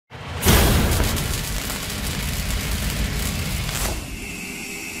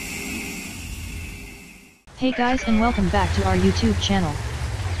Hey guys and welcome back to our YouTube channel.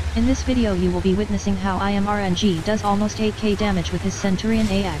 In this video you will be witnessing how RNG does almost 8k damage with his Centurion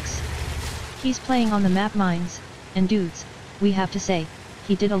AX. He's playing on the map mines, and dudes, we have to say,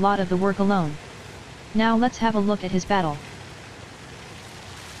 he did a lot of the work alone. Now let's have a look at his battle.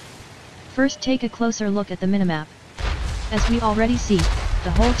 First take a closer look at the minimap. As we already see,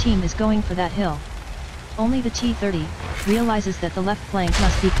 the whole team is going for that hill. Only the T-30 realizes that the left flank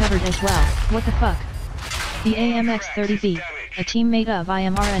must be covered as well. What the fuck? The AMX-30B, a team made of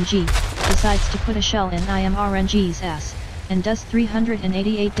RNG, decides to put a shell in RNG's ass, and does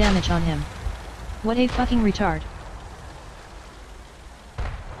 388 damage on him. What a fucking retard.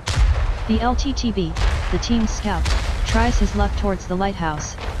 The LTTB, the team's scout, tries his luck towards the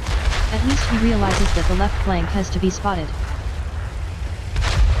lighthouse. At least he realizes that the left flank has to be spotted.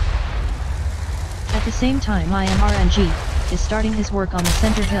 At the same time RNG is starting his work on the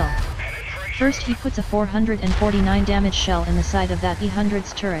center hill. First he puts a 449 damage shell in the side of that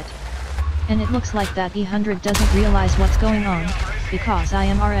E100's turret. And it looks like that E100 doesn't realize what's going on, because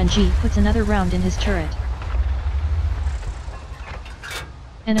RNG puts another round in his turret.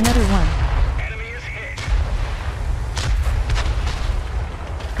 And another one.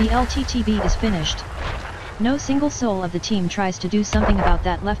 The LTTB is finished. No single soul of the team tries to do something about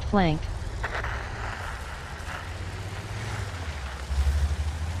that left flank.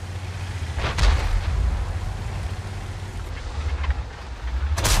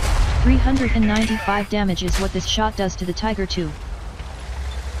 .395 damage is what this shot does to the Tiger II.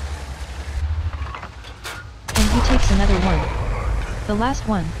 And he takes another one. The last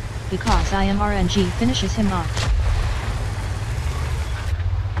one, because RNG finishes him off.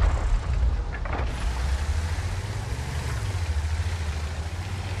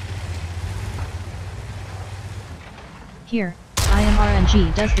 Here,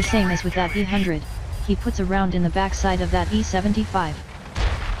 RNG does the same as with that E100, he puts a round in the backside of that E75.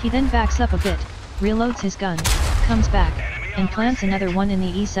 He then backs up a bit, reloads his gun, comes back, and plants another one in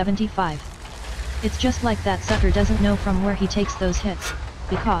the E75. It's just like that sucker doesn't know from where he takes those hits,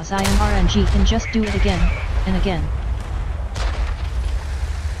 because RNG can just do it again, and again.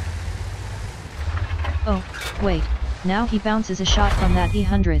 Oh, wait, now he bounces a shot from that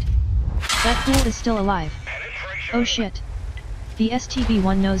E100. That fool is still alive. Oh shit. The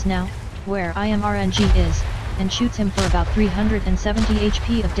STB-1 knows now, where RNG is, and shoots him for about 370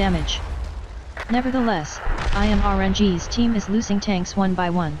 HP of damage. Nevertheless, RNG's team is losing tanks one by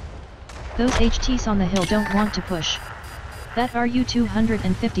one. Those HTs on the hill don't want to push. That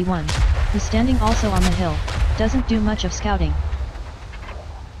RU-251, who's standing also on the hill, doesn't do much of scouting.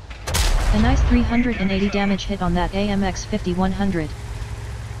 A nice 380 damage hit on that AMX-5100.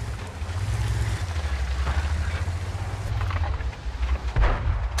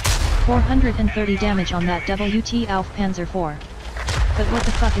 .430 damage on that WT Alf Panzer IV. But what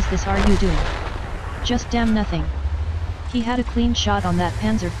the fuck is this RU doing? Just damn nothing. He had a clean shot on that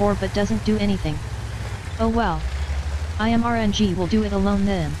Panzer IV but doesn't do anything. Oh well. RNG will do it alone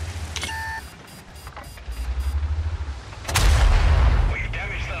then.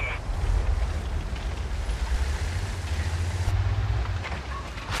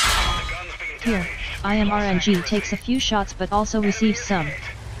 Here, RNG takes a few shots but also receives some.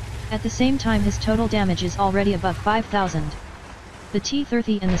 At the same time his total damage is already above 5,000. The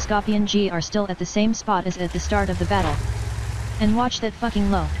T-30 and the Scorpion G are still at the same spot as at the start of the battle. And watch that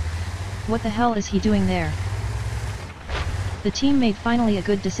fucking low. What the hell is he doing there? The team made finally a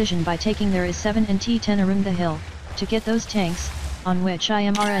good decision by taking their I-7 and T-10 around the hill, to get those tanks, on which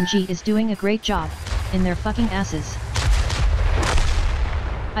RNG is doing a great job, in their fucking asses.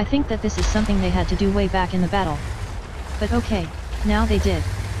 I think that this is something they had to do way back in the battle. But okay, now they did.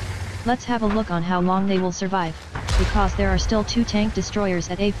 Let's have a look on how long they will survive, because there are still two tank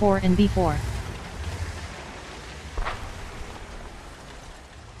destroyers at A4 and B4.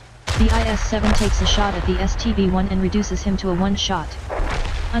 The IS-7 takes a shot at the STB-1 and reduces him to a one-shot.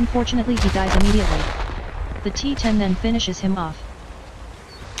 Unfortunately he dies immediately. The T-10 then finishes him off.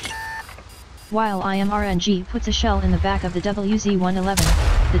 While RNG puts a shell in the back of the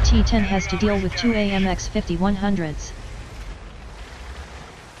WZ-111, the T-10 has to deal with two AMX-5100s.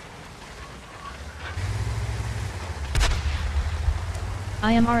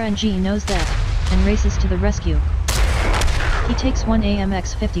 RNG knows that, and races to the rescue. He takes one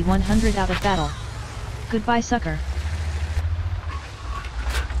AMX-5100 out of battle. Goodbye sucker.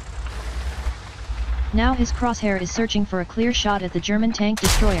 Now his crosshair is searching for a clear shot at the German tank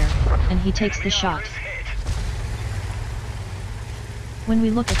destroyer, and he takes the shot. When we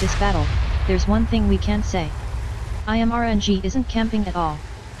look at this battle, there's one thing we can't say. RNG isn't camping at all.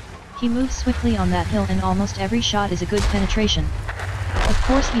 He moves swiftly on that hill and almost every shot is a good penetration. Of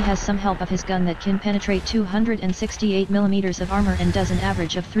course he has some help of his gun that can penetrate 268mm of armor and does an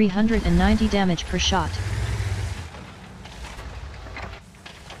average of 390 damage per shot.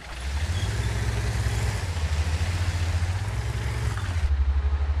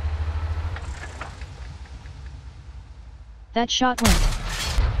 That shot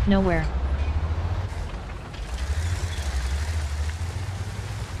went nowhere.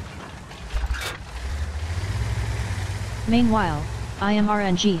 Meanwhile,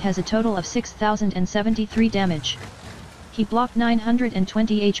 RNG has a total of 6073 damage. He blocked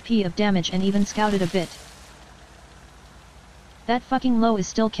 920 HP of damage and even scouted a bit. That fucking low is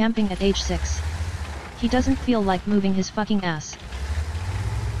still camping at H6. He doesn't feel like moving his fucking ass.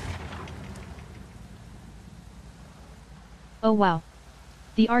 Oh wow.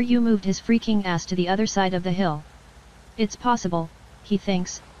 The RU moved his freaking ass to the other side of the hill. It's possible, he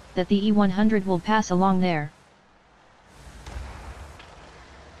thinks, that the E100 will pass along there.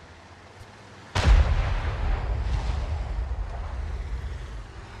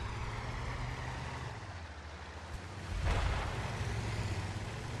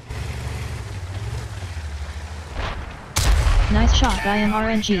 Nice shot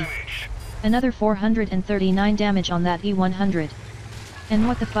RNG. Another 439 damage on that E100. And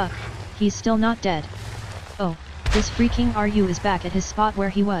what the fuck, he's still not dead. Oh, this freaking RU is back at his spot where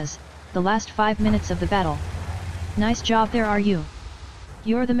he was, the last 5 minutes of the battle. Nice job there RU.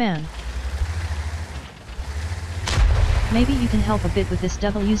 You're the man. Maybe you can help a bit with this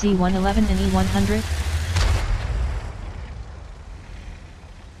WZ-111 and E100?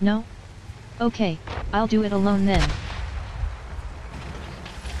 No? Okay, I'll do it alone then.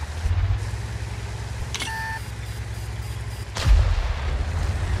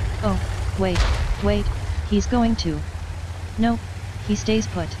 Oh, wait, he's going to. Nope, he stays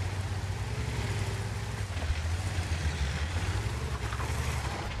put.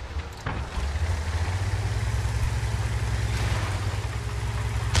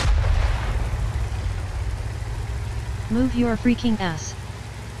 Move your freaking ass.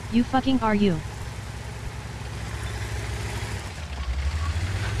 You fucking are you.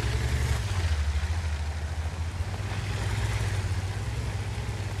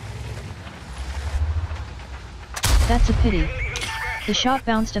 That's a pity. The shot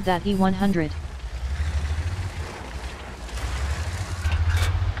bounced of that E100.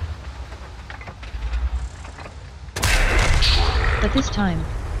 But this time,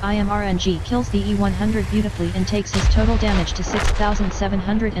 RNG kills the E100 beautifully and takes his total damage to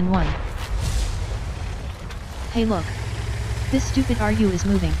 6701. Hey look. This stupid RU is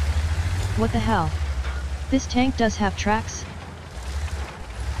moving. What the hell? This tank does have tracks?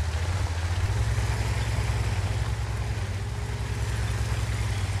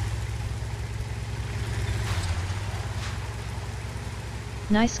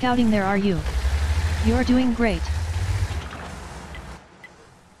 Nice scouting there RU. You're doing great.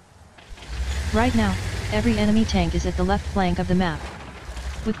 Right now, every enemy tank is at the left flank of the map.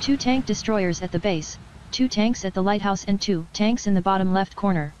 With 2 tank destroyers at the base, 2 tanks at the lighthouse and 2 tanks in the bottom left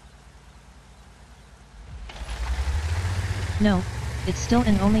corner. No, it's still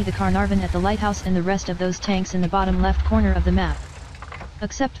and only the Carnarvon at the lighthouse and the rest of those tanks in the bottom left corner of the map.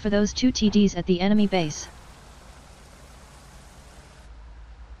 Except for those 2 TDs at the enemy base.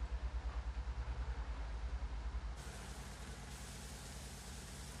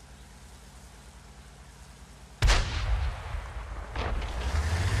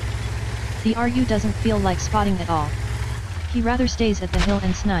 The RU doesn't feel like spotting at all. He rather stays at the hill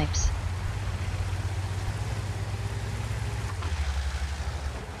and snipes.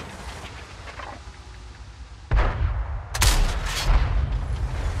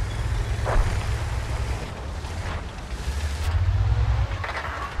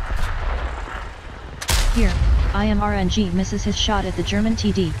 Here, RNG misses his shot at the German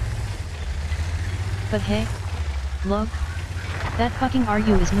TD. But hey, look, that fucking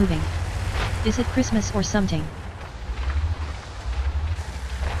RU is moving. Is it Christmas or something?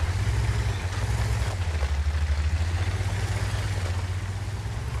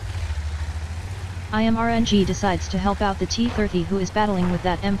 RNG decides to help out the T-30 who is battling with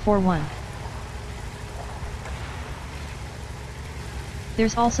that M41.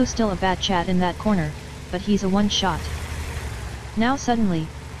 There's also still a bat chat in that corner, but he's a one-shot. Now suddenly,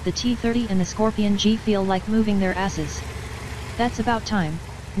 the T-30 and the Scorpion G feel like moving their asses. That's about time,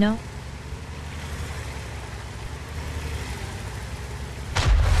 no?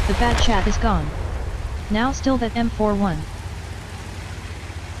 The bat chat is gone. Now still that M41.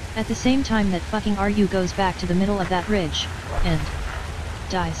 At the same time that fucking RU goes back to the middle of that ridge, and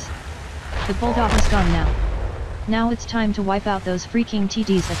dies. The bulldog is gone now. Now it's time to wipe out those freaking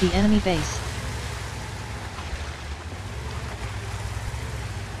TDs at the enemy base.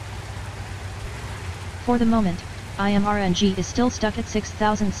 For the moment, RNG is still stuck at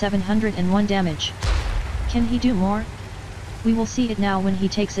 6,701 damage. Can he do more? We will see it now when he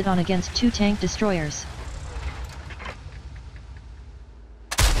takes it on against 2 tank destroyers.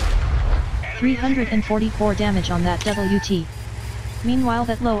 344 damage on that WT. Meanwhile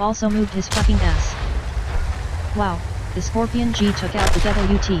that low also moved his fucking ass. Wow, the Scorpion G took out the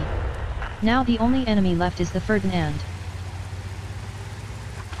WT. Now the only enemy left is the Ferdinand.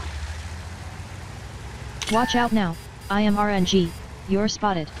 Watch out now, RNG, you're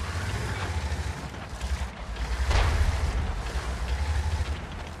spotted.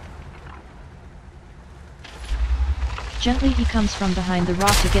 Gently he comes from behind the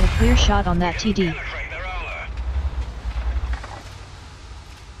rock to get a clear shot on that TD.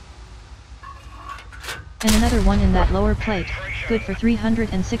 And another one in that lower plate, good for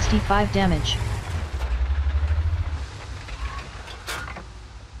 365 damage.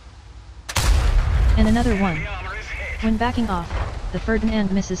 And another one. When backing off, the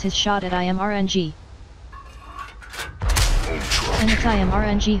Ferdinand misses his shot at RNG. And it's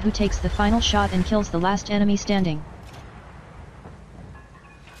RNG who takes the final shot and kills the last enemy standing.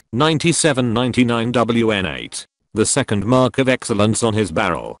 9799 WN8, the second mark of excellence on his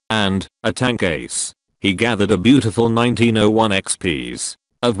barrel, and a tank ace. He gathered a beautiful 1901 XPs,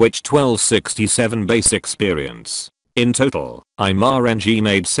 of which 1267 base experience. In total, RNG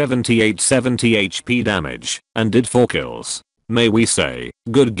made 7870 HP damage, and did 4 kills. May we say,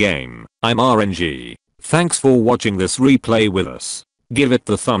 good game, RNG. Thanks for watching this replay with us. Give it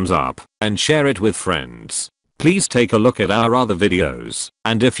the thumbs up, and share it with friends. Please take a look at our other videos,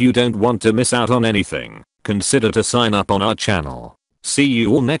 and if you don't want to miss out on anything, consider to sign up on our channel. See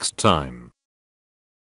you all next time.